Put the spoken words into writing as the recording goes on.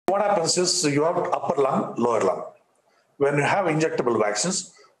what happens is you have upper lung, lower lung. When you have injectable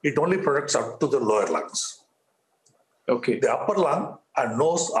vaccines, it only protects up to the lower lungs. Okay. The upper lung and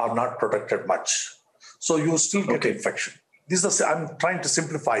nose are not protected much. So you still get infection. I'm trying to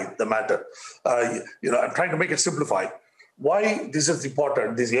simplify the matter. I'm trying to make it simplify. Why this is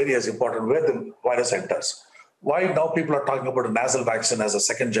important, this area is important, where the virus enters. Why now people are talking about a nasal vaccine as a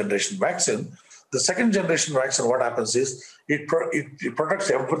second generation vaccine. The second generation vaccine, what happens is it protects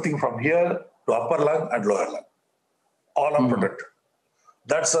everything from here to upper lung and lower lung. All are protected.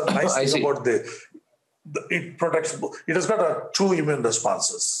 That's a nice thing about it protects. It has got two immune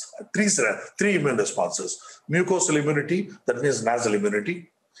responses, three immune responses. Mucosal immunity, that means nasal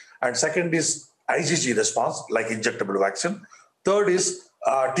immunity. And second is IgG response, like injectable vaccine. Third is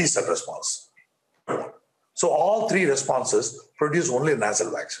T cell response. So all three responses produce only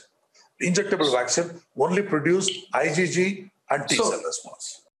nasal vaccine. Injectable vaccine only produce IgG and T cell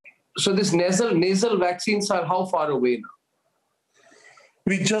response. So this nasal vaccines are how far away now?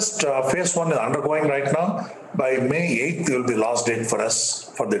 We just phase 1 is undergoing right now. By May 8th, will be last date for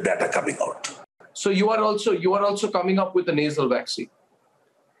us for the data coming out. So you are also coming up with a nasal vaccine?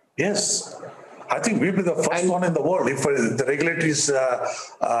 Yes. I think we'll be the first one in the world. If the regulators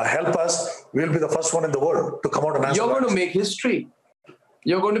help us, we'll be the first one in the world to come out with a nasal vaccine. You're going to make history.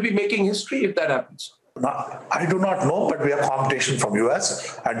 You're going to be making history if that happens. Now, I do not know, but we have competition from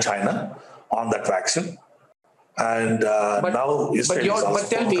US and China on that vaccine. And now Israel is also. But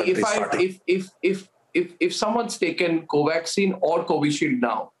tell me, if someone's taken Covaxin or Covishield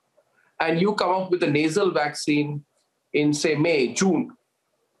now, and you come up with a nasal vaccine in say May, June,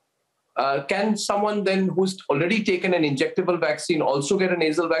 can someone then who's already taken an injectable vaccine also get a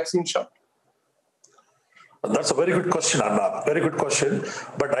nasal vaccine shot? That's a very good question, Arnab. Very good question.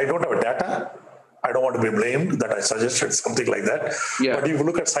 But I don't have data. I don't want to be blamed that I suggested something like that. Yeah. But if you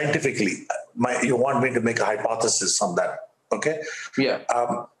look at scientifically, you want me to make a hypothesis on that, okay? Yeah.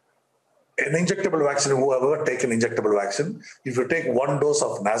 An injectable vaccine, whoever take an injectable vaccine, if you take one dose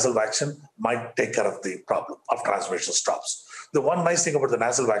of nasal vaccine, might take care of the problem of transmission stops. The one nice thing about the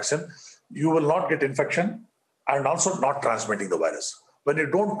nasal vaccine, you will not get infection and also not transmitting the virus. When you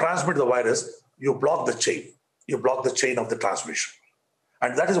don't transmit the virus, you block the chain. You block the chain of the transmission.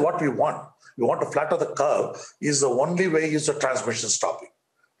 And that is what we want. We want to flatten the curve. Is the only way is the transmission stopping.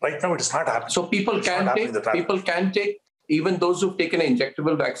 Right now, it is not happening. So people can take, even those who've taken an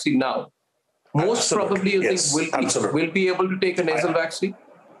injectable vaccine now, most probably you think will be able to take a nasal vaccine?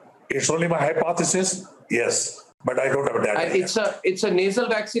 It's only my hypothesis, yes, but I don't have data. And it's a nasal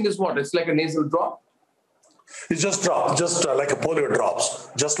vaccine is what? It's like a nasal drop? It's just drop, like a polio drops,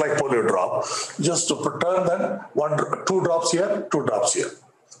 just like polio drop. Just to turn them, 2 drops here, 2 drops here.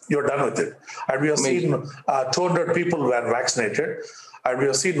 You're done with it. And we have seen 200 people were vaccinated, and we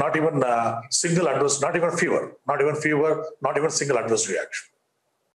have seen not even single adverse, not even fever, not even single adverse reaction.